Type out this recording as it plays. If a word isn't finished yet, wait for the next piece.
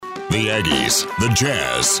The Aggies, the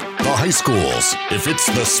Jazz, the high schools. If it's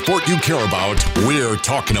the sport you care about, we're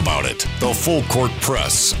talking about it. The Full Court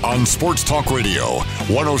Press on Sports Talk Radio,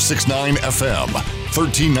 106.9 FM,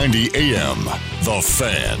 1390 AM. The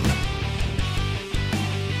Fan.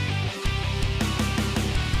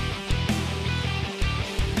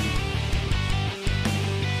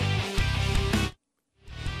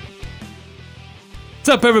 What's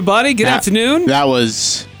up, everybody? Good afternoon. That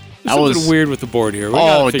was weird with the board here.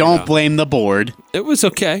 Don't blame the board. It was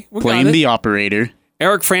okay. Blame the operator.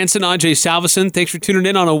 Eric Frandsen Ajay Salvesen, thanks for tuning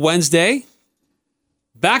in on a Wednesday.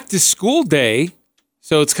 Back to school day.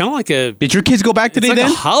 So it's kind of like a... Did your kids go back today it's like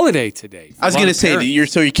then? a holiday today. I was going to say, your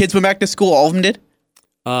kids went back to school? All of them did?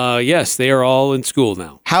 Yes, they are all in school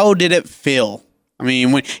now. How did it feel? I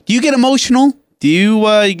mean, do you get emotional? Do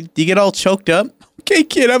you get all choked up? Okay,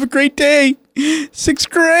 kid, have a great day. 6th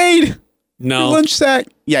grade. No. Your lunch sack.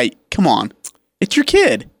 Yeah, come on. It's your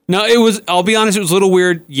kid. No, I'll be honest, it was a little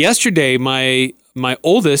weird. Yesterday, my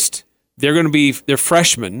oldest, they're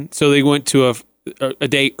freshmen, so they went to a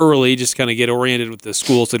day early, just kind of get oriented with the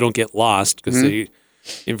school so they don't get lost, because they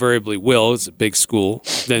invariably will. It's a big school,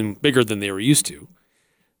 bigger than they were used to.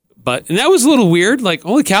 And that was a little weird. Like,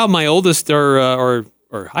 holy cow, my oldest are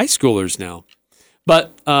high schoolers now.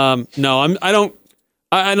 But no,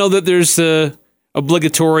 I know that there's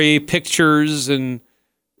obligatory pictures and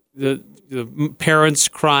the parents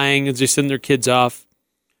crying as they send their kids off.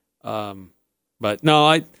 But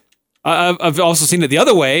no, I've also seen it the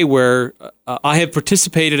other way, where I have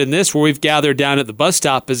participated in this, where we've gathered down at the bus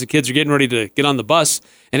stop as the kids are getting ready to get on the bus.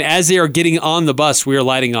 And as they are getting on the bus, we are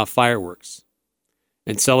lighting off fireworks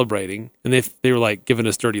and celebrating. And they were like giving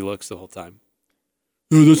us dirty looks the whole time.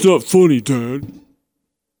 Oh, that's not funny, Dad.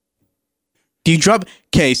 Do you drop...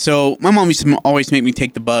 Okay, so my mom used to always make me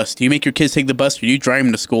take the bus. Do you make your kids take the bus, or do you drive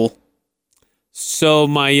them to school? So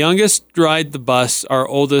my youngest ride the bus. Our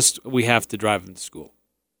oldest, we have to drive them to school.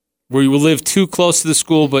 We will live too close to the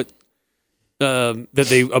school, but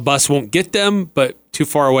a bus won't get them, but too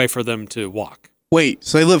far away for them to walk. Wait,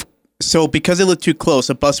 so because they live too close,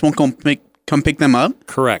 a bus won't come pick them up?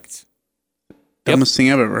 Correct. Dumbest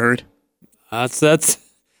thing I've ever heard. That's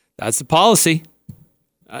the policy.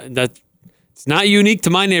 It's not unique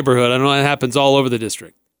to my neighborhood. I know that happens all over the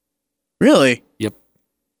district. Really? Yep.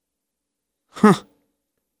 Huh.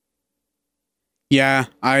 Yeah,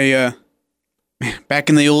 back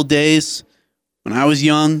in the old days, when I was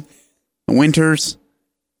young, the winters,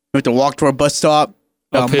 we had to walk to our bus stop.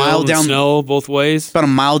 Uphill, a mile down, snow both ways. About a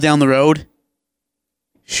mile down the road.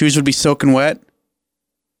 Shoes would be soaking wet.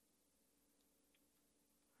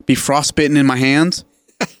 Be frostbitten in my hands.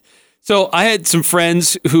 So I had some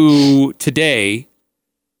friends who today,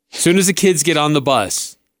 as soon as the kids get on the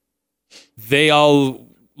bus, they all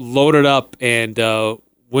loaded up and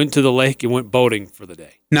went to the lake and went boating for the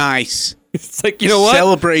day. Nice. It's like, you know what?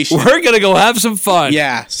 Celebration. We're going to go have some fun.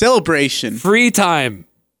 Yeah, celebration. Free time.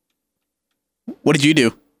 What did you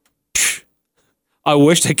do? I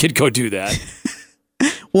wish I could go do that.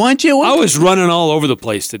 Why don't you? I was running all over the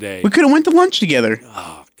place today. We could have went to lunch together.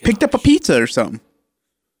 Oh, picked up a pizza or something.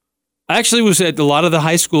 I actually was at a lot of the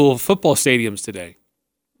high school football stadiums today.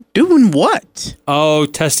 Doing what? Oh,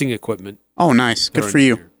 testing equipment. Oh, nice. Good for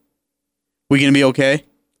you. We going to be okay?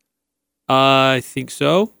 I think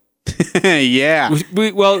so. Yeah.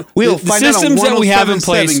 We'll the find systems out that we have in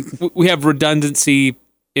place, we have redundancy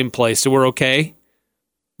in place, so we're okay.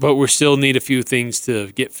 But we still need a few things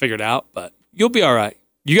to get figured out, but you'll be all right.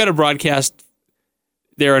 You got a broadcast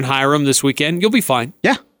there in Hiram this weekend. You'll be fine.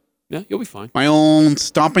 Yeah. Yeah, you'll be fine. My own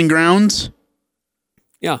stomping grounds.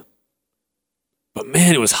 Yeah. But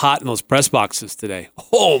man, it was hot in those press boxes today.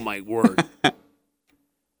 Oh, my word.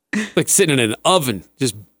 Like sitting in an oven,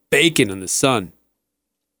 just baking in the sun.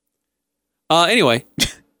 Anyway.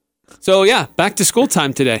 So, yeah, back to school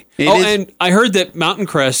time today. And I heard that Mountain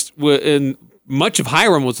Crest and much of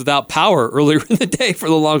Hiram was without power earlier in the day for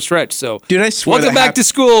the long stretch. So, dude, I swear welcome back to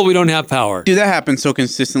school. We don't have power. Dude, that happens so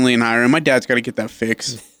consistently in Hiram. My dad's got to get that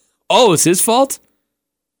fixed. Oh, it's his fault?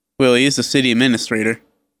 Well, he is the city administrator.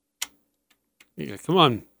 Yeah, come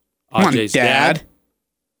on, Ajay's Dad.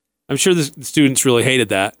 I'm sure the students really hated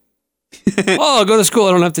that. Oh, I'll go to school.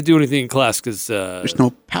 I don't have to do anything in class because there's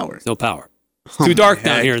no power. There's no power. It's too dark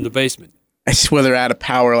down here in the basement. I swear they're out of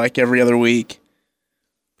power like every other week.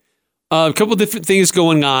 A couple different things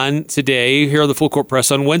going on today here on the Full Court Press.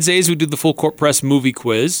 On Wednesdays, we do the Full Court Press movie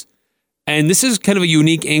quiz. And this is kind of a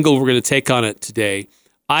unique angle we're going to take on it today.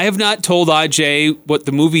 I have not told Ajay what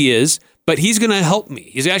the movie is, but he's going to help me.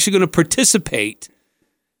 He's actually going to participate.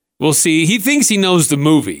 We'll see. He thinks he knows the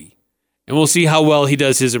movie. And we'll see how well he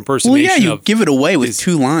does his Well, impersonation yeah, you of give it away with his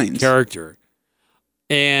 2 lines. character.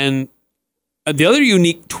 And the other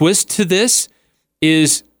unique twist to this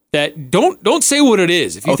is that don't say what it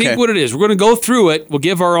is. If you think what it is, we're going to go through it. We'll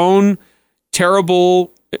give our own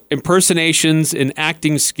terrible impersonations and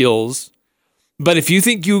acting skills. But if you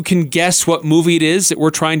think you can guess what movie it is that we're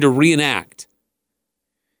trying to reenact,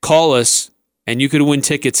 call us and you could win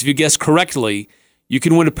tickets. If you guess correctly, you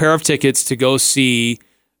can win a pair of tickets to go see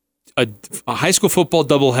a high school football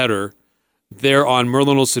doubleheader there on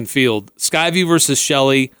Merlin Olsen Field. Skyview versus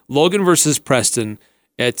Shelley, Logan versus Preston.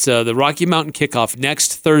 It's the Rocky Mountain Kickoff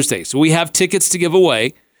next Thursday. So we have tickets to give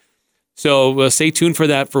away. So stay tuned for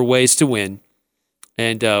that for ways to win.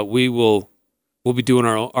 And we'll be doing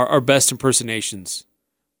our best impersonations.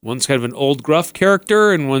 One's kind of an old gruff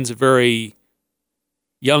character and one's a very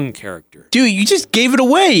young character. Dude, you just gave it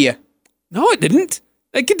away. No, it didn't.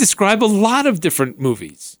 I could describe a lot of different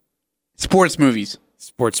movies. Sports movies.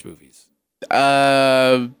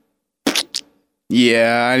 Yeah.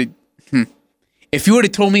 If you would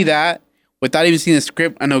have told me that without even seeing the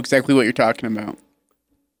script, I know exactly what you're talking about.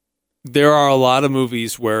 There are a lot of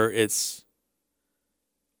movies where it's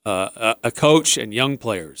a coach and young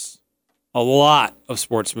players. A lot of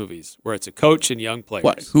sports movies where it's a coach and young players.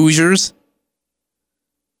 What, Hoosiers?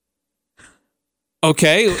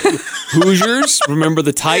 Okay, Hoosiers. Remember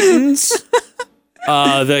the Titans?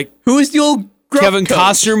 Who is the old Kevin coach?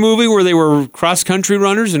 Costner movie where they were cross-country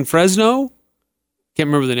runners in Fresno? Can't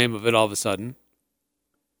remember the name of it all of a sudden.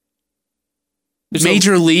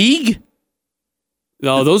 Major League?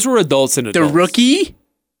 No, those were adults and adults. The Rookie?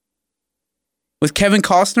 Was Kevin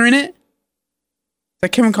Costner in it? Is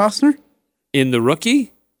that Kevin Costner? In The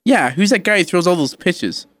Rookie? Yeah, who's that guy who throws all those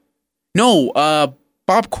pitches? No,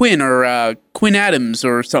 Bob Quinn or Quinn Adams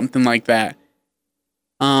or something like that.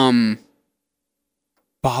 Bob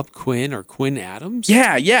Quinn or Quinn Adams?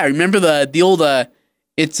 Yeah. Remember the old?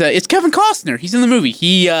 It's Kevin Costner. He's in the movie.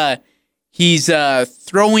 He's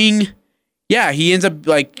throwing. Yeah, he ends up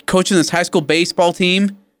like coaching this high school baseball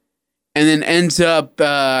team, and then ends up.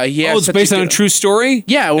 It's based on a true story.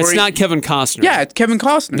 Yeah, it's not Kevin Costner. Yeah, it's Kevin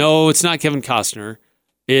Costner. No, it's not Kevin Costner.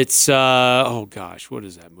 It's what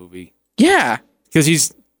is that movie? Yeah, because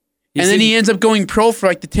he's and then he ends up going pro for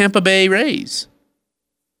like the Tampa Bay Rays.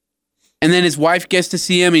 And then his wife gets to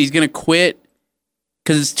see him, and he's going to quit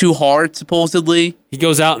because it's too hard, supposedly. He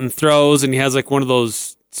goes out and throws, and he has like one of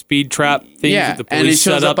those speed trap things that the police and it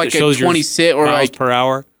shows set up like a 26 or miles like per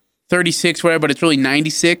hour, 36, whatever, but it's really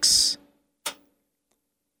 96. And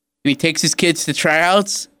he takes his kids to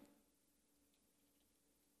tryouts.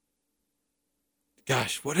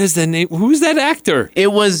 Gosh, what is the name? Who's that actor?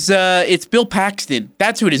 It's Bill Paxton.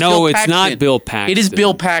 That's who it is. No, Bill it's Paxton. not Bill Paxton. It is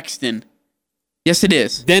Bill Paxton. Yes, it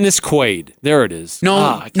is. Dennis Quaid. There it is.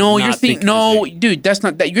 No, you're thinking. No, dude, that's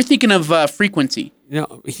not that. You're thinking of Frequency.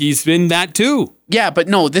 No, he's been that too. Yeah, but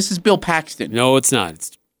no, this is Bill Paxton. No, it's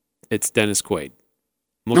not. It's Dennis Quaid.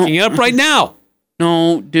 I'm looking it up right now.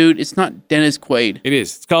 No, dude, it's not Dennis Quaid. It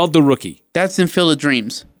is. It's called The Rookie. That's in Field of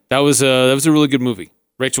Dreams. That was a really good movie.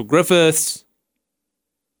 Rachel Griffiths.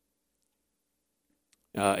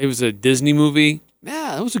 It was a Disney movie.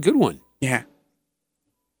 Yeah, that was a good one. Yeah.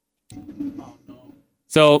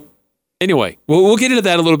 So, anyway, we'll get into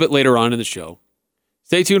that a little bit later on in the show.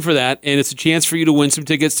 Stay tuned for that, and it's a chance for you to win some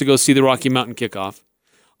tickets to go see the Rocky Mountain Kickoff.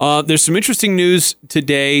 There's some interesting news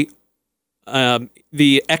today. The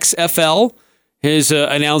XFL has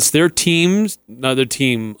announced their team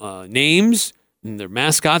names and their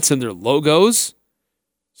mascots and their logos.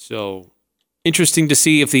 So, interesting to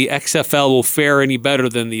see if the XFL will fare any better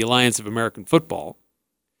than the Alliance of American Football.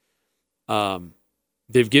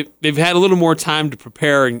 They've had a little more time to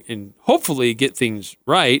prepare and hopefully get things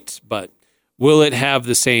right, but will it have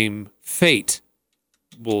the same fate?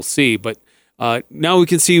 We'll see. But now we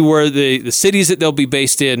can see where the cities that they'll be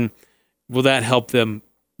based in, will that help them?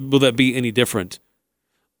 Will that be any different?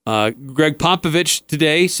 Greg Popovich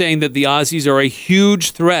today saying that the Aussies are a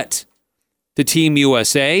huge threat to Team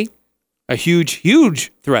USA. A huge,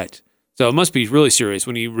 huge threat. So it must be really serious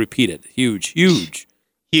when you repeat it. Huge.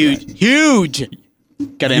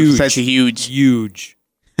 Gotta emphasize the huge. Huge.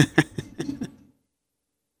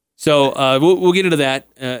 So we'll get into that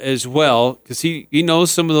as well, because he knows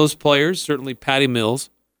some of those players. Certainly Patty Mills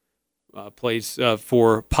plays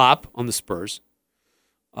for Pop on the Spurs.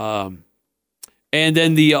 And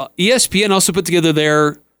then the ESPN also put together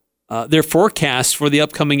their forecast for the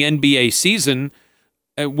upcoming NBA season.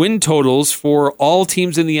 Win totals for all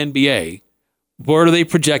teams in the NBA. What are they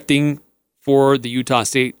projecting for the Utah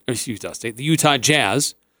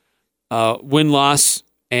Jazz? Win-loss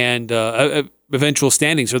and eventual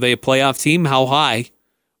standings? Are they a playoff team? How high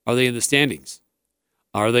are they in the standings?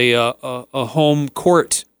 Are they a home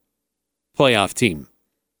court playoff team?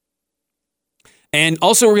 And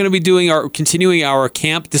also, we're going to be continuing our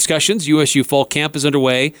camp discussions. USU Fall Camp is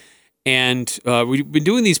underway, and we've been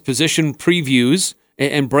doing these position previews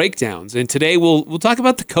and breakdowns. And today we'll talk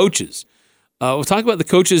about the coaches. We'll talk about the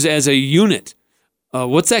coaches as a unit.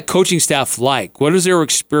 What's that coaching staff like? What is their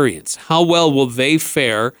experience? How well will they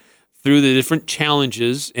fare through the different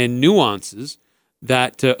challenges and nuances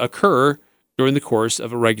that occur during the course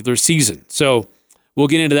of a regular season? So we'll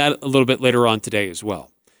get into that a little bit later on today as well.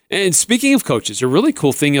 And speaking of coaches, a really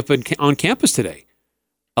cool thing on campus today.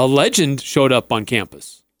 A legend showed up on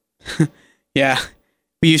campus. Yeah,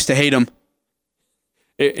 we used to hate him.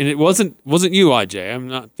 And it wasn't you, Ajay. I'm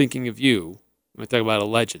not thinking of you. I'm talking about a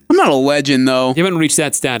legend. I'm not a legend, though. You haven't reached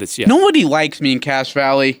that status yet. Nobody likes me in Cache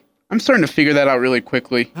Valley. I'm starting to figure that out really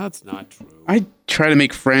quickly. That's not true. I try to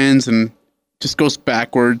make friends, and it just goes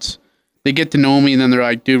backwards. They get to know me, and then they're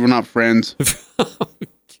like, dude, we're not friends. Oh,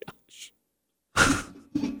 gosh.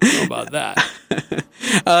 How about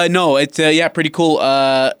that? No, it's pretty cool.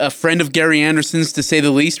 A friend of Gary Anderson's, to say the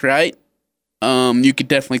least, right? You could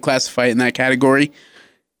definitely classify it in that category,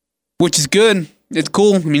 which is good. It's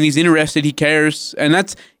cool. I mean, he's interested. He cares, and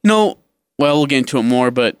that's well, we'll get into it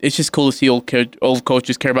more. But it's just cool to see old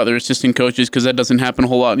coaches care about their assistant coaches, because that doesn't happen a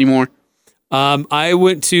whole lot anymore. I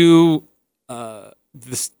went to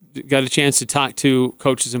got a chance to talk to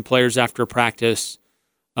coaches and players after practice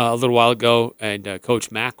a little while ago, and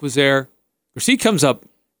Coach Mack was there. Of course, he comes up.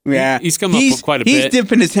 Yeah, he's come up quite a bit. He's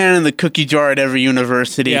dipping his hand in the cookie jar at every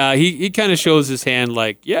university. Yeah, he kind of shows his hand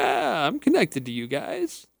like, yeah, I'm connected to you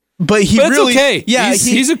guys. But it's okay. Yeah,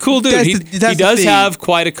 he's a cool dude. He does have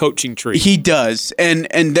quite a coaching tree. He does, and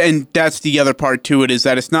that's the other part to it, is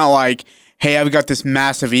that it's not like, hey, I've got this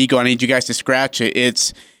massive ego, I need you guys to scratch it.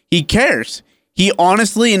 It's he cares. He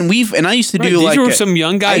honestly, and I used to do these were some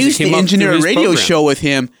young guys. I used to engineer a radio show with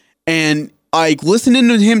him, and like listening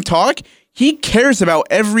to him talk, he cares about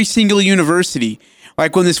every single university.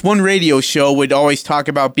 Like when this one radio show would always talk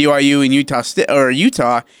about BYU and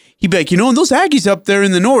Utah, he'd be like, those Aggies up there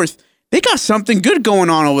in the north, they got something good going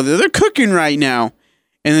on over there. They're cooking right now.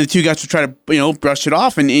 And the two guys would try to brush it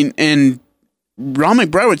off, and Ron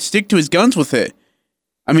McBride would stick to his guns with it.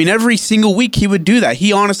 I mean, every single week he would do that.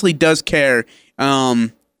 He honestly does care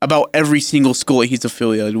about every single school that he's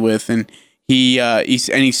affiliated with, and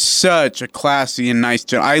he's such a classy and nice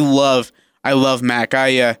gentleman. I love Mac.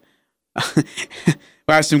 I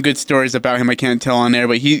have some good stories about him. I can't tell on air,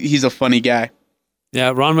 but he's a funny guy.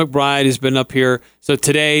 Yeah, Ron McBride has been up here. So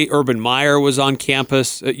today, Urban Meyer was on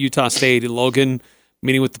campus at Utah State in Logan,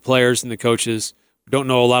 meeting with the players and the coaches. We don't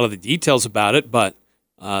know a lot of the details about it, but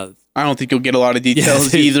I don't think you'll get a lot of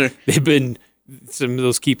details either. Some of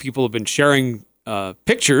those key people have been sharing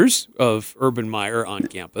pictures of Urban Meyer on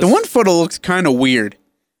campus. The one photo looks kind of weird.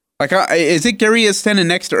 Like, is it Gary is standing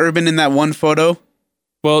next to Urban in that one photo?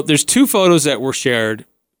 Well, there's two photos that were shared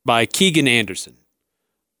by Keegan Anderson.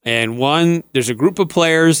 And one, there's a group of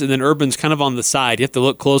players, and then Urban's kind of on the side. You have to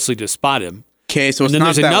look closely to spot him. Okay, so and then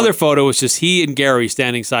there's another photo. It's just he and Gary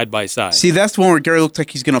standing side by side. See, that's the one where Gary looks like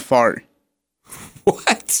he's going to fart.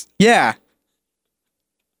 What? Yeah.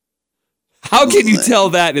 How can you tell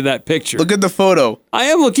that in that picture? Look at the photo. I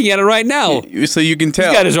am looking at it right now. So you can tell.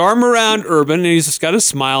 He's got his arm around Urban, and he's just got a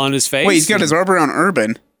smile on his face. Wait, he's got his arm around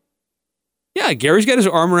Urban? Yeah, Gary's got his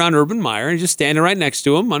arm around Urban Meyer, and he's just standing right next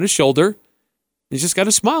to him on his shoulder. He's just got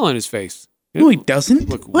a smile on his face. No, he doesn't.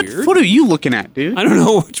 What weird. Photo are you looking at, dude? I don't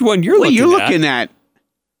know which one you're looking at. What are you looking at?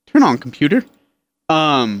 Turn on, computer.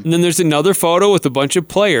 And then there's another photo with a bunch of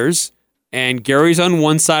players, and Gary's on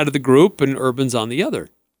one side of the group, and Urban's on the other.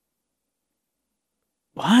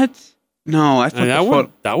 What? No, I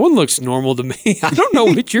thought that one looks normal to me. I don't know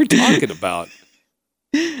what you're talking about.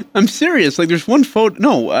 I'm serious. Like, there's one photo.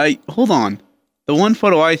 No, hold on. The one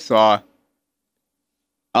photo I saw.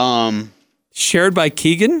 Shared by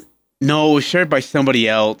Keegan? No, it was shared by somebody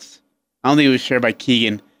else. I don't think it was shared by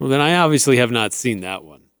Keegan. Well, then I obviously have not seen that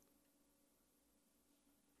one.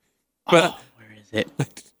 But where is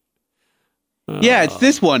it? Yeah, it's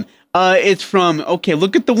this one. It's from. Okay,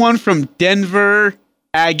 look at the one from Denver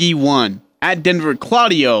Aggie 1 at Denver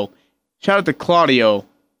Claudio. Shout out to Claudio.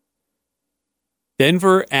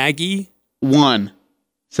 Denver Aggie 1.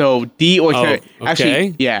 So okay.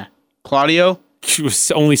 Actually, yeah, Claudio. It was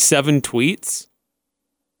only 7 tweets.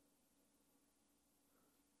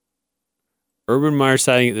 Urban Meyer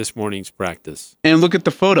citing at this morning's practice. And look at the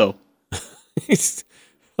photo.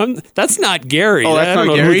 That's not Gary. Oh, that's I don't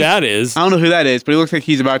not know Gary? who that is. I don't know who that is, but he looks like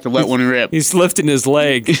he's about to let one rip. He's lifting his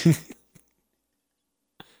leg.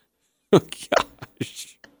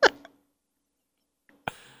 Gosh.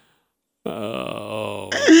 Oh.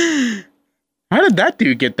 How did that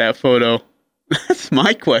dude get that photo? That's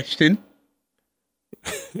my question.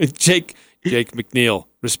 Jake McNeil.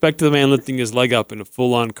 Respect to the man lifting his leg up in a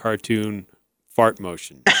full-on cartoon fart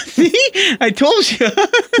motion. See? I told you.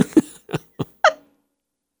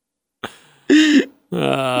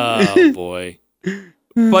 Oh, boy.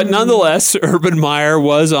 But nonetheless, Urban Meyer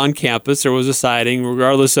was on campus. There was a sighting,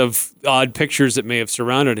 regardless of odd pictures that may have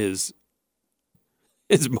surrounded his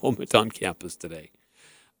moment on campus today.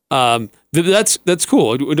 That's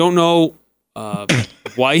cool. We don't know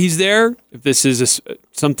why he's there. If this is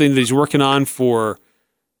something that he's working on for,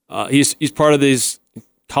 he's part of these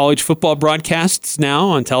college football broadcasts now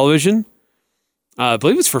on television. I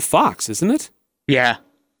believe it's for Fox, isn't it? Yeah.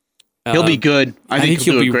 He'll be good. I think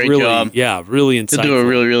he'll do a great really, job. Yeah, really insightful. He'll do a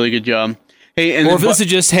really, really good job. Hey, or if this is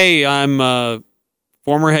just, hey, I'm a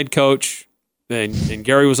former head coach, and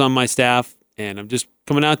Gary was on my staff, and I'm just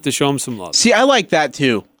coming out to show him some love. See, I like that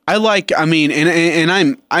too. I'm okay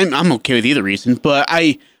with either reason, but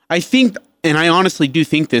I think, and I honestly do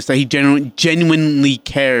think this, that he genuinely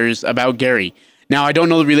cares about Gary. Now, I don't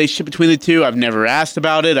know the relationship between the two. I've never asked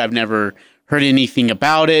about it. I've never heard anything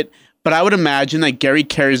about it. But I would imagine that Gary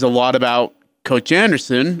cares a lot about Coach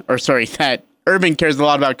Anderson, that Urban cares a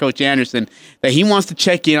lot about Coach Anderson, that he wants to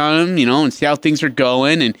check in on him, and see how things are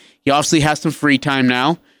going. And he obviously has some free time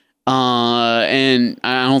now. And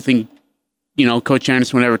I don't think, Coach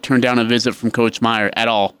Anderson would ever turn down a visit from Coach Meyer at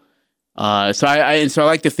all. So I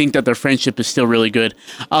like to think that their friendship is still really good.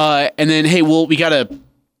 And then, hey, we'll get into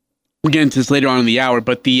this later on in the hour,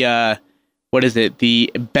 but the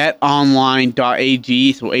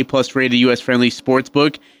betonline.ag, so A+ rated US friendly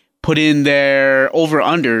sportsbook, put in their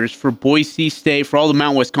over-unders for Boise State, for all the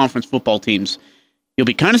Mountain West Conference football teams. You'll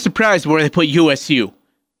be kind of surprised where they put USU.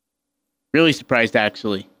 Really surprised,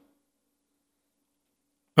 actually.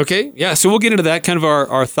 Okay, yeah, so we'll get into that, kind of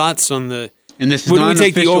our thoughts on the... And this is would not we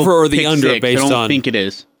take the over or the under based on... I don't think it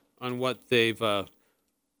is. On what they've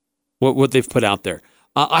what they've put out there.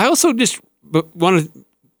 I also just want to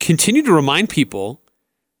continue to remind people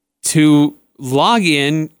to log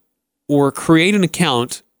in or create an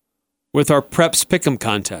account with our Preps Pick'em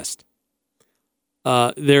contest.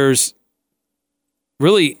 There's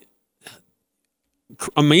really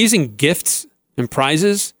amazing gifts and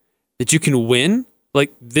prizes that you can win.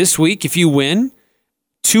 Like this week, if you win,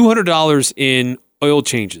 $200 in oil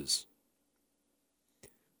changes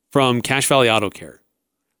from Cache Valley Auto Care.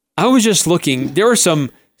 I was just looking. There are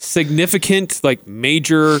some significant,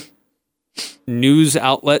 major news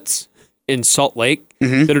outlets in Salt Lake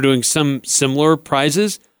that are doing some similar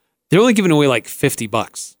prizes. They're only giving away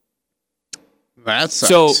 $50. That sucks.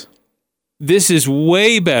 So this is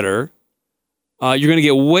way better. You're going to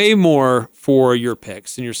get way more for your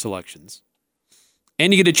picks and your selections.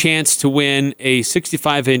 And you get a chance to win a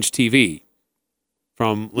 65-inch TV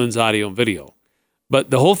from Lynn's Audio and Video. But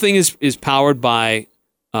the whole thing is powered by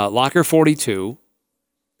Locker 42.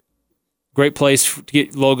 Great place to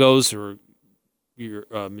get logos or your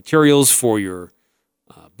materials for your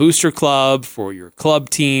booster club, for your club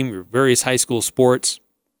team, your various high school sports.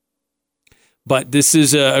 But this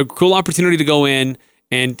is a cool opportunity to go in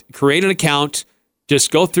and create an account. Just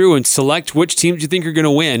go through and select which teams you think are going to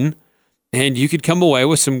win, and you could come away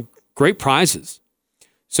with some great prizes.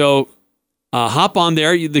 So hop on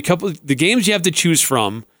there. The games you have to choose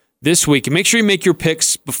from this week, and make sure you make your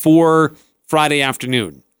picks before Friday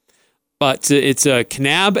afternoon. But it's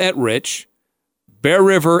Kanab at Rich, Bear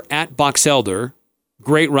River at Box Elder.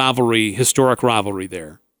 Great rivalry, historic rivalry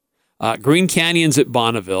there. Green Canyon's at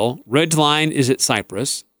Bonneville. Ridgeline is at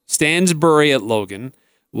Cypress. Stansbury at Logan.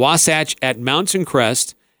 Wasatch at Mountain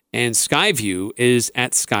Crest. And Skyview is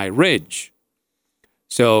at Sky Ridge.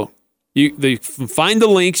 So you can find the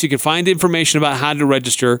links. You can find information about how to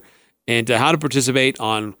register and how to participate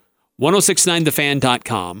on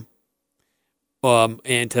 1069thefan.com. Or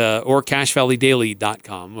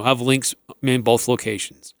CacheValleyDaily.com. We'll have links in both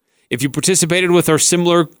locations. If you participated with our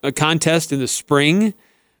similar contest in the spring,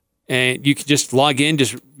 and you can just log in,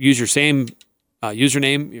 just use your same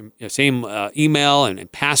username, your same email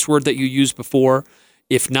and password that you used before.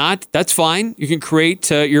 If not, that's fine. You can create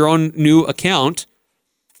your own new account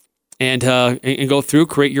and go through,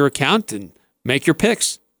 create your account, and make your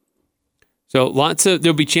picks. So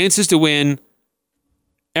there'll be chances to win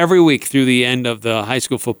every week through the end of the high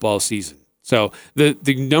school football season. So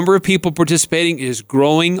the number of people participating is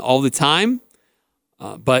growing all the time,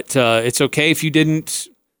 but it's okay if you didn't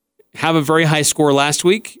have a very high score last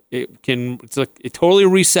week. It totally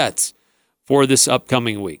resets for this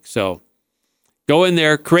upcoming week. So Go in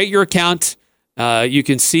there, create your account. You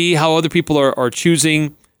can see how other people are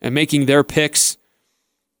choosing and making their picks.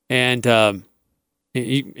 And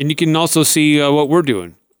you can also see what we're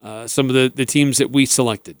doing, some of the teams that we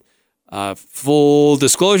selected. Full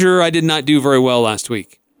disclosure, I did not do very well last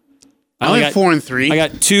week. I only got 4 and 3. I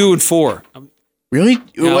got 2 and 4. Really?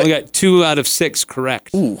 I only got 2 out of 6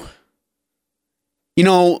 correct. Ooh. You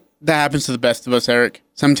know, that happens to the best of us, Eric.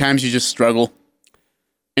 Sometimes you just struggle,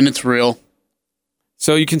 and it's real.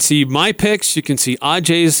 So you can see my picks, you can see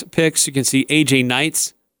Ajay's picks, you can see AJ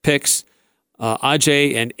Knight's picks.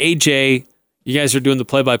 Ajay and AJ, you guys are doing the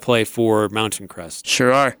play-by-play for Mountain Crest.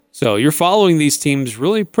 Sure are. So you're following these teams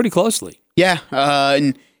really pretty closely. Yeah.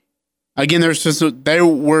 And again, there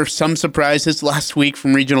were some surprises last week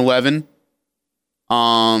from Region 11.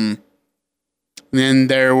 Then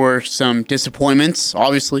there were some disappointments,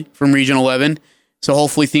 obviously, from Region 11. So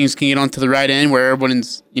hopefully things can get onto the right end where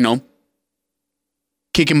everyone's,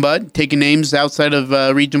 kicking butt, taking names outside of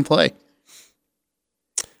region play.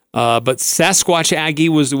 But Sasquatch Aggie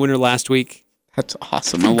was the winner last week. That's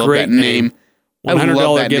awesome. I love that name.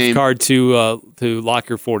 $100 gift card to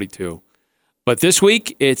Locker 42. But this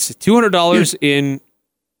week, it's $200 in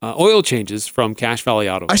oil changes from Cache Valley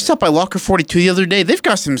Auto. I stopped by Locker 42 the other day. They've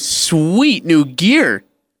got some sweet new gear.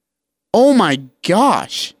 Oh my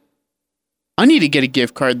gosh. I need to get a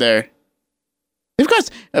gift card there. They've got...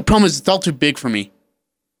 The problem is it's all too big for me.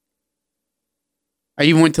 I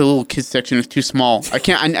even went to the little kids section. It's too small. I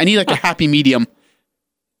can't... I need like a happy medium.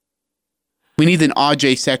 We need an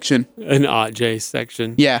Ajay section. An Ajay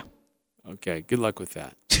section? Yeah. Okay, good luck with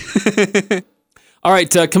that. All right,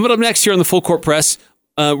 coming up next here on the Full Court Press,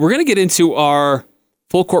 we're going to get into our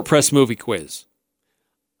Full Court Press movie quiz.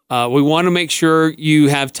 We want to make sure you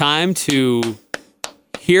have time to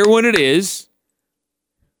hear what it is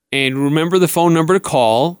and remember the phone number to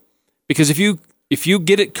call, because if you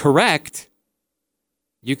get it correct,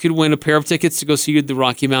 you could win a pair of tickets to go see the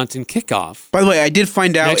Rocky Mountain Kickoff. By the way, I did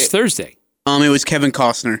find out next Thursday. It was Kevin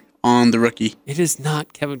Costner on The Rookie. It is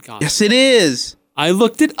not Kevin Costner. Yes, it is. I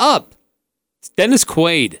looked it up. It's Dennis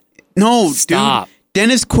Quaid. No, Stop. Dude.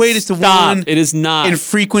 Dennis Quaid is the one. It is not. In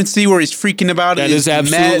Frequency where he's freaking about it. That is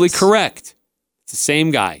absolutely correct. It's the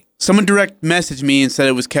same guy. Someone direct messaged me and said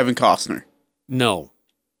it was Kevin Costner. No.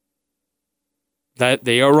 That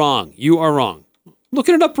they are wrong. You are wrong.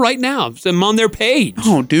 Looking it up right now. I'm on their page.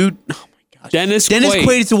 Oh, dude. Oh my gosh. Dennis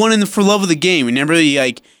Quaid is the one in the For Love of the Game. Remember,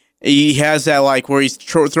 he has that where he's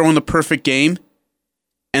throwing the perfect game,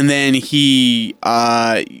 and then he's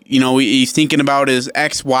thinking about his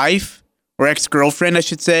ex-wife or ex-girlfriend, I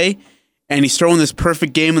should say, and he's throwing this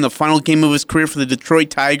perfect game in the final game of his career for the Detroit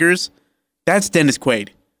Tigers. That's Dennis Quaid.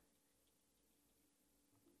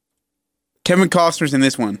 Kevin Costner's in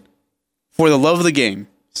this one. For the Love of the Game,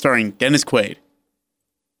 starring Dennis Quaid.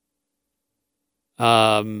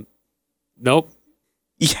 Nope.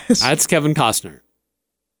 Yes. That's Kevin Costner.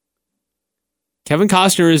 Kevin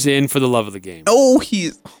Costner is in For the Love of the Game. Oh,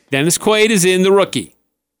 Dennis Quaid is in The Rookie.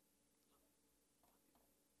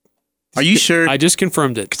 Are you sure? I just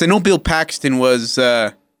confirmed it. Because I know Bill Paxton was...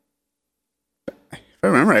 if I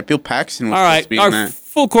remember right, Bill Paxton was all right, supposed to be our in that.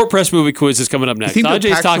 Full Court Press movie quiz is coming up next. Bill Ajay's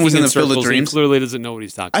Paxton talking was in in the Field of circles. He Dreams? clearly doesn't know what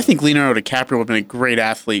he's talking I about. think Leonardo DiCaprio would have been a great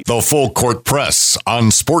athlete. The Full Court Press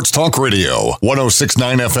on Sports Talk Radio,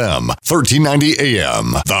 106.9 FM, 1390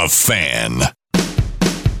 AM. The Fan.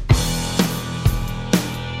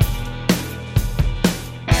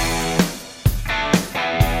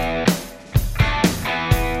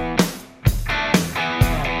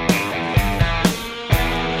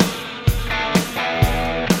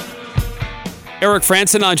 Eric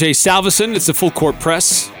Frandsen Ajay Salvesen. It's the Full Court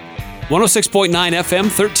Press. 106.9 FM,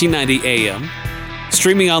 1390 AM.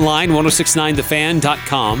 Streaming online,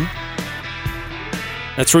 1069thefan.com.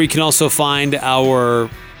 That's where you can also find our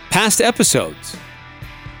past episodes.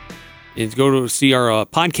 And go to see our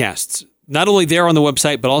podcasts. Not only there on the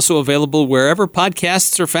website, but also available wherever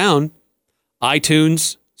podcasts are found.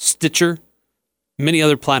 iTunes, Stitcher, many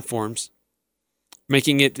other platforms.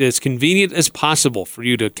 Making it as convenient as possible for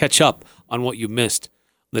you to catch up on what you missed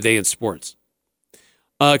on the day in sports.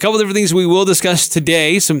 A couple of different things we will discuss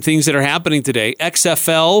today, some things that are happening today.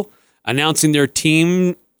 XFL announcing their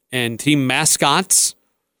team and team mascots,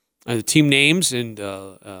 team names and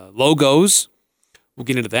logos. We'll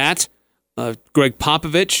get into that. Greg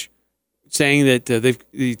Popovich saying that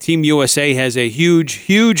the Team USA has a huge,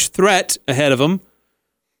 huge threat ahead of them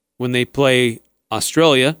when they play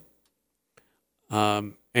Australia.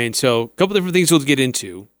 And so a couple different things we'll get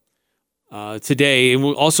into today. And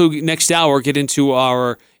we'll also, next hour, get into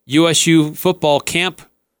our USU football camp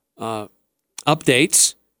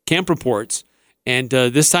updates, camp reports. And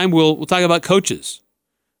this time we'll talk about coaches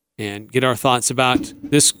and get our thoughts about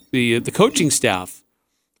the coaching staff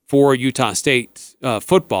for Utah State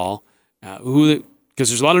football, because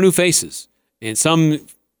there's a lot of new faces, and some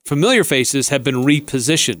familiar faces have been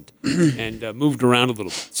repositioned and moved around a little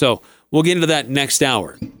bit. So we'll get into that next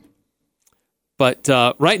hour. But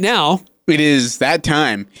right now, it is that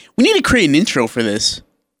time. We need to create an intro for this.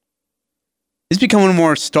 It's becoming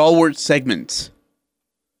more stalwart segments.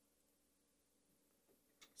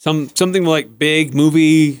 Something like big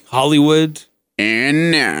movie, Hollywood. And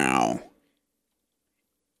now,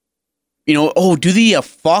 do the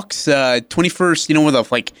Fox 21st, where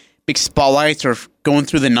the big spotlights are going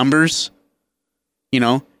through the numbers,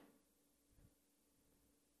 Oh,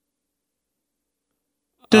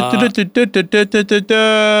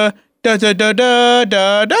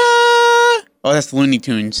 that's Looney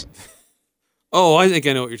Tunes. Oh, I think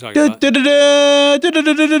I know what you're talking about. I think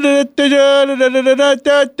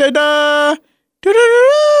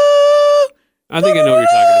I know what you're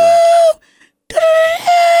talking about.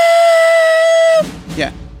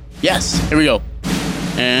 Yeah. Yes. Here we go.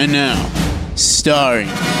 And now, starring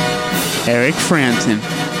Eric Frandsen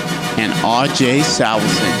and Ajay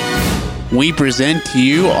Salvesen, we present to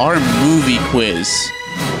you our movie quiz.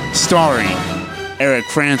 Starring Eric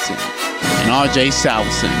Frandsen and Ajay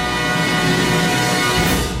Salvesen.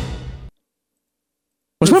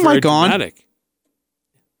 Was my mic on? Dramatic.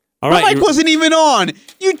 All right, my mic wasn't even on.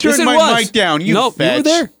 You turned my mic down. Nope, you were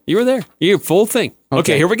there. You were there. You full thing.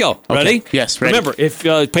 Okay, here we go. Ready? Okay. Yes, ready. Remember, if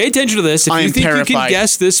pay attention to this. If you think you can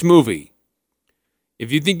guess this movie,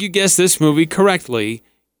 if you think you guess this movie correctly,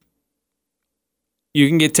 you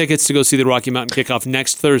can get tickets to go see the Rocky Mountain Kickoff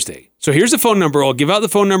next Thursday. So here's the phone number. I'll give out the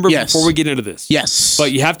phone number before we get into this. Yes.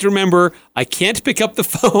 But you have to remember, I can't pick up the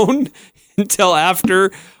phone until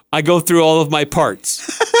after I go through all of my parts.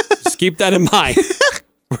 Just keep that in mind.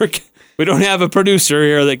 We don't have a producer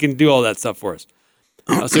here that can do all that stuff for us.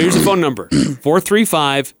 So here's the phone number.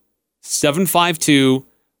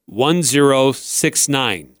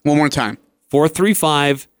 435-752-1069. One more time.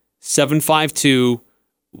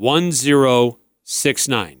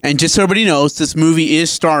 435-752-1069. And just so everybody knows, this movie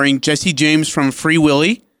is starring Jesse James from Free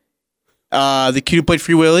Willy, the kid who played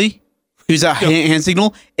Free Willy, who's a hand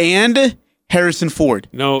signal, and Harrison Ford.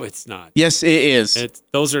 No, it's not. Yes, it is.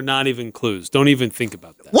 Those are not even clues. Don't even think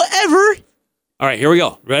about that. Whatever. All right, here we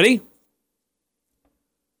go. Ready?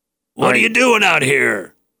 What are you doing out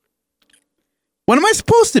here? What am I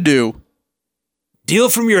supposed to do? Deal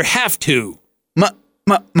from your have to.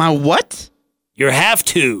 My what? Your have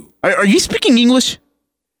to. Are you speaking English?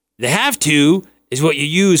 The have to is what you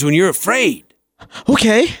use when you're afraid.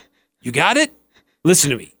 Okay. You got it? Listen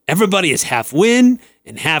to me. Everybody is half win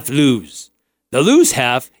and half lose. The lose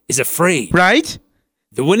half is afraid. Right.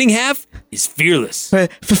 The winning half is fearless.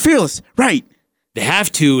 For fearless. Right. The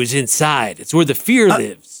have to is inside. It's where the fear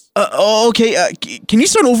lives. Okay. Can you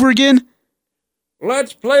start over again?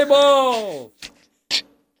 Let's play ball.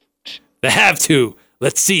 The have to.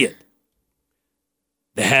 Let's see it.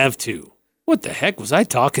 The have to. What the heck was I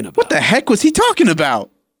talking about? What the heck was he talking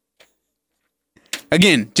about?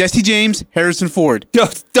 Again, Jesse James, Harrison Ford.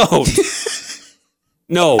 Don't.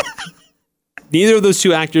 No. Neither of those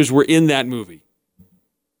two actors were in that movie.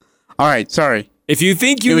 All right, sorry. If you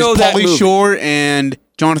think you know that movie. It was Pauly Shore and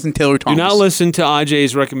Jonathan Taylor Thomas. Do not listen to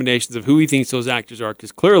Ajay's recommendations of who he thinks those actors are,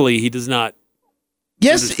 because clearly he does not.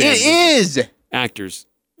 Yes, it is. Actors.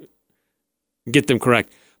 Get them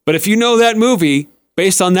correct. But if you know that movie,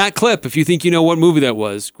 based on that clip, if you think you know what movie that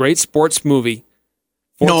was, great sports movie.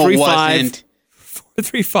 No, it wasn't.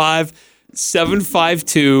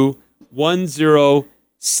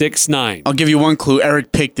 435-752-1069. I'll give you one clue.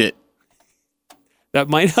 Eric picked it. That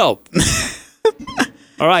might help.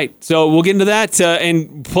 All right, so we'll get into that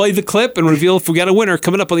and play the clip and reveal if we got a winner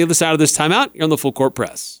coming up on the other side of this timeout. You're on the Full Court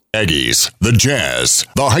Press. Aggies, the Jazz,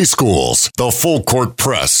 the high schools, the Full Court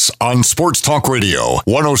Press on Sports Talk Radio,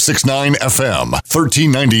 106.9 FM,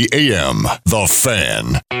 1390 AM, The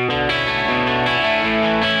Fan.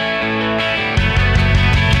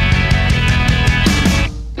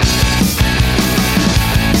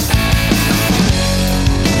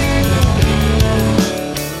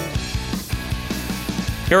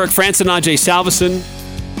 Eric Frandsen, Ajay Salvesen,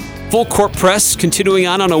 Full Court Press continuing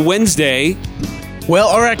on a Wednesday. Well,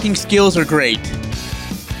 our acting skills are great.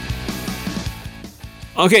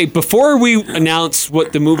 Okay, before we announce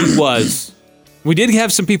what the movie was, we did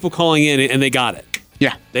have some people calling in and they got it.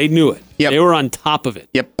 Yeah. They knew it. Yep. They were on top of it.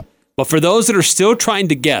 Yep. But for those that are still trying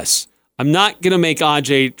to guess, I'm not going to make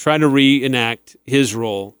Ajay try to reenact his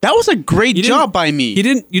role. That was a great job by me.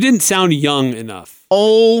 You didn't sound young enough.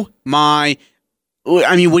 Oh my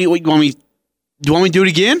I mean, what do you want me? Do you want me to do it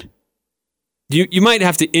again? You might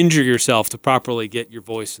have to injure yourself to properly get your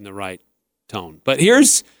voice in the right tone. But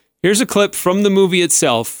here's a clip from the movie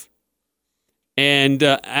itself. And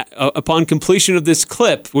upon completion of this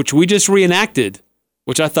clip, which we just reenacted,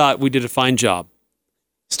 which I thought we did a fine job.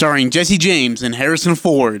 Starring Jesse James and Harrison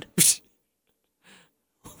Ford.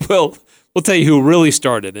 Well, we'll tell you who really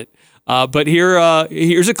started it. But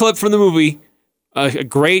here's a clip from the movie. A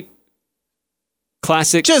great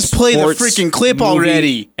classic. Just play the freaking clip movie.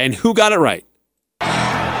 already. And who got it right?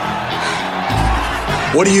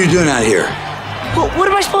 What are you doing out here? Well, what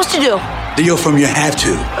am I supposed to do? Deal from your have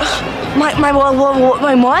to. My what?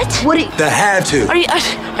 What? The have to.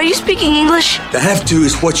 Are you speaking English? The have to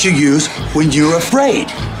is what you use when you're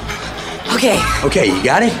afraid. Okay. Okay, you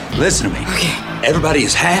got it? Listen to me. Okay. Everybody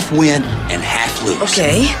is half win and half lose.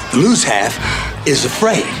 Okay. The lose half is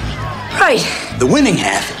afraid. Right. The winning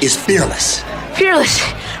half is fearless. Fearless.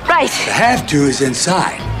 Right. The have to is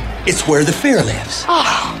inside. It's where the fear lives.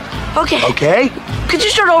 Oh. Okay. Okay? Could you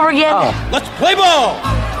start over again? Oh. Let's play ball.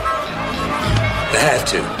 The have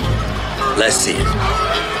to. Let's see it. The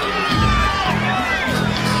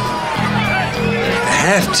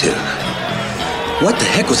have to. What the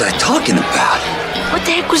heck was I talking about? What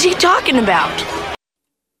the heck was he talking about?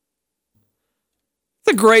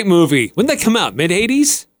 It's a great movie. When did that come out?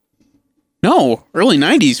 Mid-'80s? No, early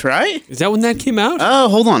 90s, right? Is that when that came out? Oh,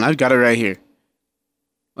 hold on. I've got it right here.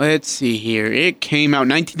 Let's see here. It came out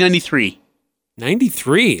 1993.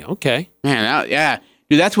 93. Okay. Man, yeah.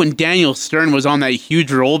 Dude, that's when Daniel Stern was on that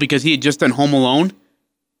huge role because he had just done Home Alone.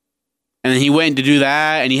 And then he went to do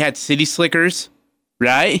that, and he had City Slickers,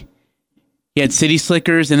 right? He had City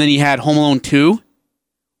Slickers, and then he had Home Alone 2.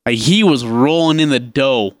 Like, he was rolling in the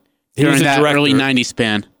dough during that early 90s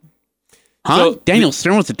span. Huh? So, Daniel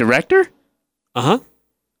Stern was the director? Uh-huh.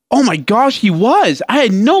 Oh my gosh, he was. I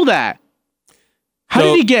didn't know that. How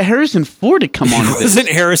did he get Harrison Ford to come on with It this? wasn't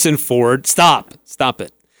Harrison Ford. Stop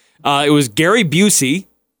it. It was Gary Busey.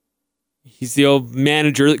 He's the old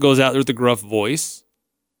manager that goes out there with the gruff voice.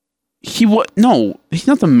 No, he's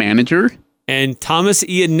not the manager. And Thomas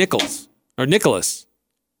Ian Nicholas.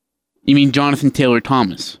 You mean Jonathan Taylor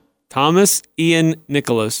Thomas? Thomas Ian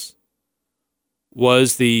Nicholas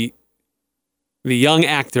was the young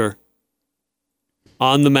actor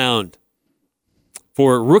on the mound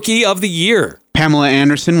for Rookie of the Year. Pamela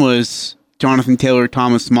Anderson was Jonathan Taylor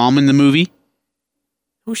Thomas' mom in the movie.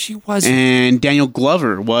 Oh, she wasn't. And Daniel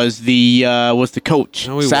Glover was the coach.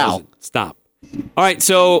 No, he Sal. wasn't. Stop. All right,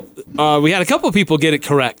 so we had a couple of people get it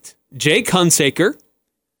correct. Jake Hunsaker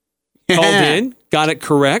called in, got it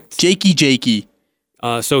correct. Jakey.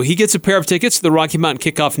 So he gets a pair of tickets to the Rocky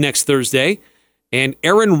Mountain Kickoff next Thursday. And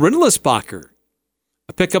Aaron Rindlisbacher,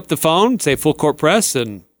 pick up the phone, say Full Court Press,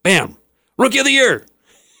 and bam, Rookie of the Year.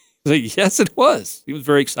 Like, yes, it was. He was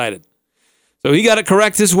very excited. So he got it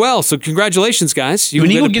correct as well. So congratulations, guys. Do we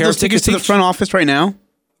need to get those tickets to the front office right now?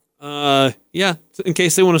 Yeah, in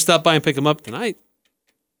case they want to stop by and pick them up tonight.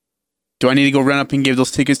 Do I need to go run up and give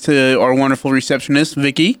those tickets to our wonderful receptionist,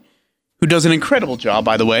 Vicky, who does an incredible job,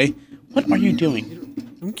 by the way? What are you doing?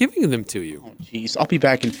 I'm giving them to you. Oh, jeez. I'll be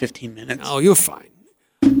back in 15 minutes. Oh, you're fine.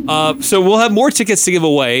 So we'll have more tickets to give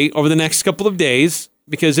away over the next couple of days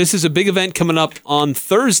because this is a big event coming up on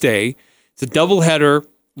Thursday. It's a doubleheader.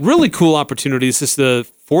 Really cool opportunity. This is the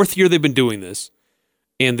fourth year they've been doing this.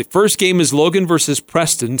 And the first game is Logan versus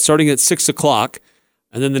Preston starting at 6 o'clock.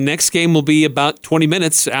 And then the next game will be about 20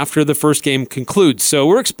 minutes after the first game concludes. So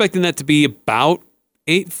we're expecting that to be about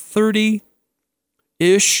 8:30-ish.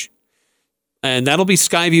 And that'll be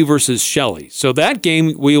Skyview versus Shelley. So that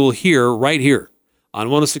game we will hear right here on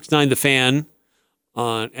 106.9 The Fan,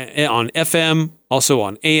 on FM, also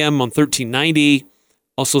on AM on 1390,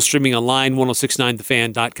 also streaming online,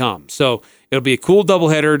 1069thefan.com. So it'll be a cool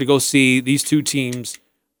doubleheader to go see these two teams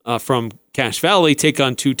from Cache Valley take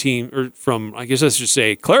on two teams, or from, I guess I should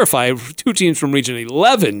say, clarify, two teams from Region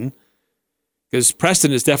 11, because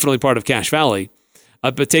Preston is definitely part of Cache Valley,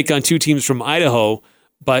 but take on two teams from Idaho.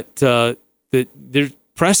 But there's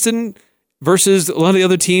Preston versus a lot of the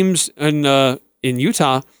other teams in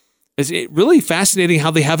Utah. Is it really fascinating how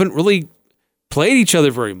they haven't really played each other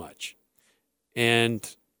very much. And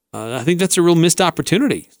I think that's a real missed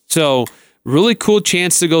opportunity. So really cool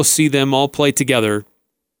chance to go see them all play together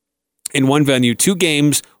in one venue, 2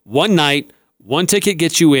 games, one night, 1 ticket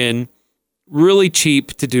gets you in. Really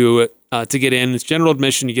cheap to do it, to get in. It's general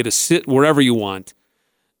admission. You get to sit wherever you want.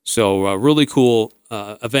 So really cool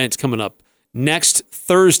event coming up next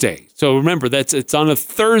Thursday. So remember, it's on a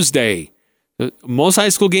Thursday. Most high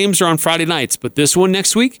school games are on Friday nights, but this one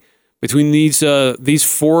next week, between these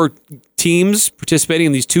 4 teams participating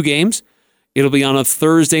in these 2 games. It'll be on a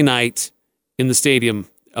Thursday night in the stadium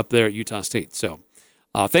up there at Utah State. So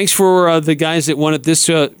thanks for the guys that won it this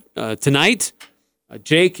tonight,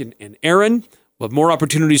 Jake and Aaron. We'll have more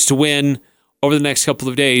opportunities to win over the next couple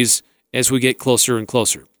of days as we get closer and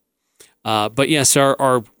closer. But yes,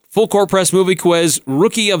 our full court press movie quiz,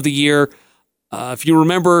 Rookie of the Year. If you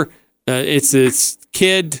remember, it's this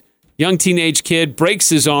kid, young teenage kid, breaks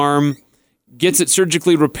his arm, gets it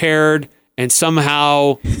surgically repaired, and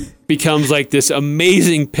somehow becomes like this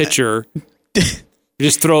amazing pitcher.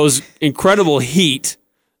 Just throws incredible heat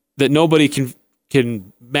that nobody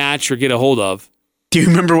can match or get a hold of. Do you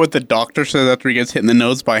remember what the doctor said after he gets hit in the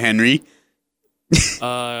nose by Henry?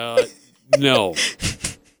 No.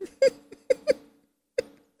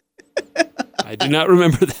 I do not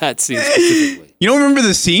remember that scene specifically. You don't remember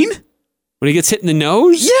the scene? When he gets hit in the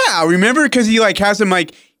nose? Yeah, remember? Because he has him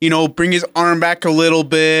bring his arm back a little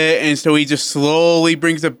bit, and so he just slowly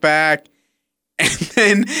brings it back, and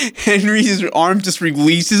then Henry's arm just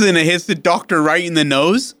releases and it hits the doctor right in the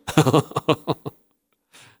nose.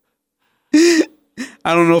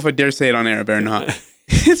 I don't know if I dare say it on air, I better not.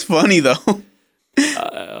 It's funny though.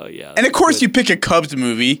 Yeah. And of course, you pick a Cubs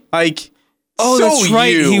movie, Oh, so that's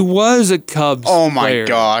right. He was a Cubs. Oh my player.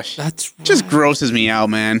 gosh, That's right. just grosses me out,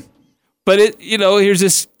 man. But here's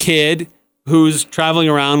this kid who's traveling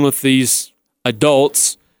around with these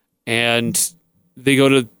adults, and they go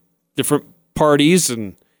to different parties,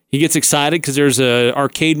 and he gets excited because there's a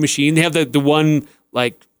arcade machine. They have the one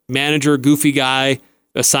manager, goofy guy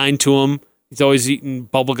assigned to him. He's always eating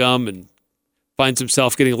bubble gum and finds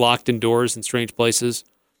himself getting locked indoors in strange places.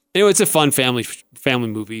 Anyway, it's a fun family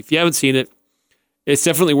movie. If you haven't seen it, it's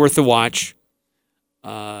definitely worth the watch.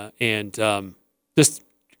 Pepsi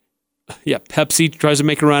tries to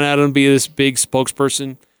make a run at him, be this big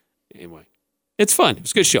spokesperson. Anyway, it's fun. It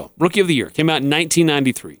was a good show. Rookie of the Year. Came out in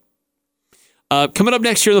 1993. Coming up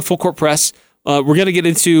next year in the Full Court Press, we're going to get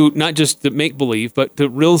into not just the make-believe, but the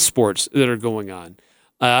real sports that are going on.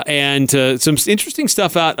 And some interesting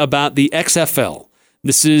stuff out about the XFL.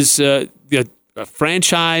 This is a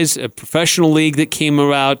franchise, a professional league that came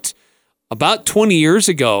about 20 years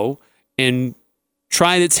ago and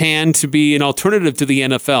tried its hand to be an alternative to the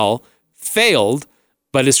NFL, failed,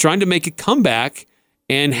 but is trying to make a comeback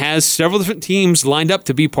and has several different teams lined up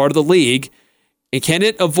to be part of the league. And can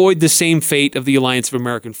it avoid the same fate of the Alliance of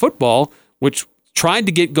American Football, which tried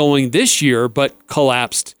to get going this year but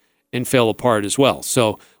collapsed and fell apart as well?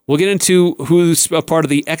 So we'll get into who's a part of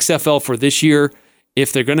the XFL for this year,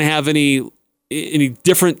 if they're going to have any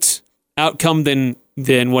different outcome than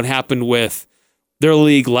what happened with their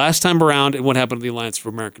league last time around and what happened to the Alliance for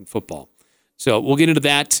American Football. So we'll get into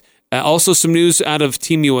that. Also some news out of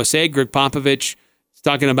Team USA. Greg Popovich is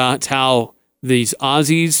talking about how these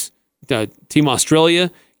Aussies, Team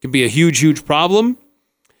Australia, can be a huge, huge problem.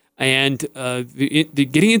 And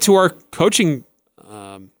getting into our coaching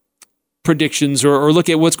predictions or look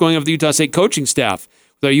at what's going on with the Utah State coaching staff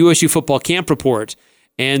with our USU Football camp report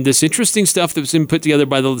and this interesting stuff that's been put together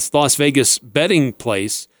by the Las Vegas betting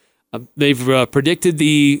place. They've predicted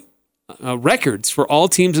the records for all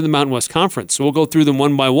teams in the Mountain West Conference. So we'll go through them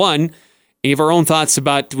one by one and give our own thoughts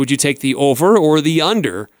about would you take the over or the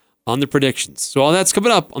under on the predictions. So all that's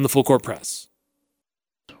coming up on the Full Court Press.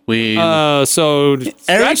 So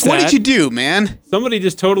Eric, what did you do, man? Somebody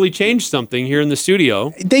just totally changed something here in the studio.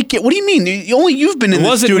 What do you mean? Only you've been in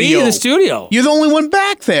the studio. It wasn't me in the studio. You're the only one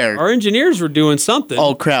back there. Our engineers were doing something.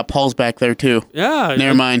 Oh crap, Paul's back there too. Yeah.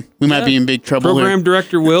 Never mind. We might be in big trouble. Program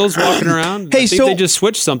director Will's walking around. Hey, I think they just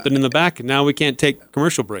switched something in the back, and now we can't take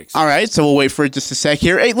commercial breaks. All right, so we'll wait for just a sec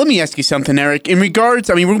here. Hey, let me ask you something, Eric. In regards,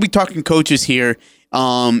 we're going to be talking coaches here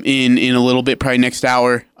in a little bit, probably next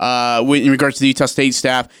hour, in regards to the Utah State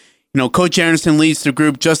staff. Coach Anderson leads the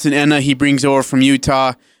group. Justin Enna, he brings over from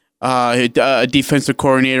Utah, a defensive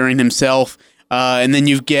coordinator in himself. And then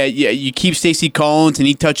you keep Stacey Collins, and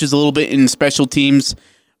he touches a little bit in special teams.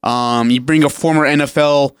 You bring a former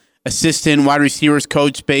NFL assistant wide receivers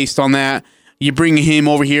coach based on that. You bring him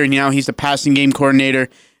over here, and now he's the passing game coordinator.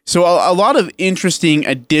 So a lot of interesting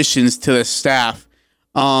additions to the staff.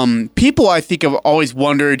 People, I think, have always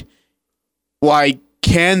wondered, why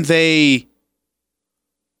can they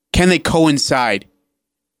coincide?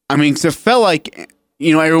 Because it felt like,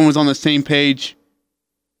 everyone was on the same page.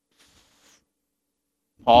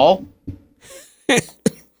 Paul? I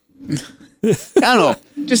don't know.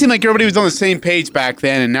 It just seemed like everybody was on the same page back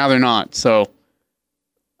then, and now they're not. So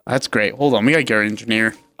that's great. Hold on. We got to get our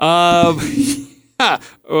engineer.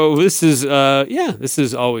 This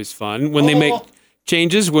is always fun when they make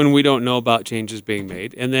changes when we don't know about changes being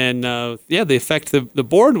made. And then, they affect the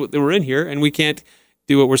board that we're in here, and we can't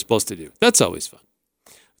do what we're supposed to do. That's always fun.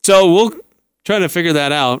 So we'll try to figure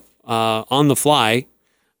that out on the fly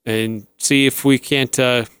and see if we can't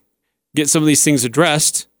get some of these things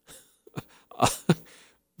addressed.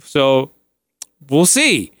 So we'll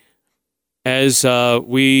see, as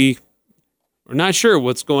we are not sure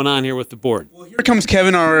what's going on here with the board. Well, here comes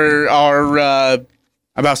Kevin, our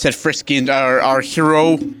about said Frisky, our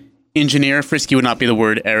hero engineer. Frisky would not be the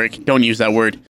word, Eric. Don't use that word.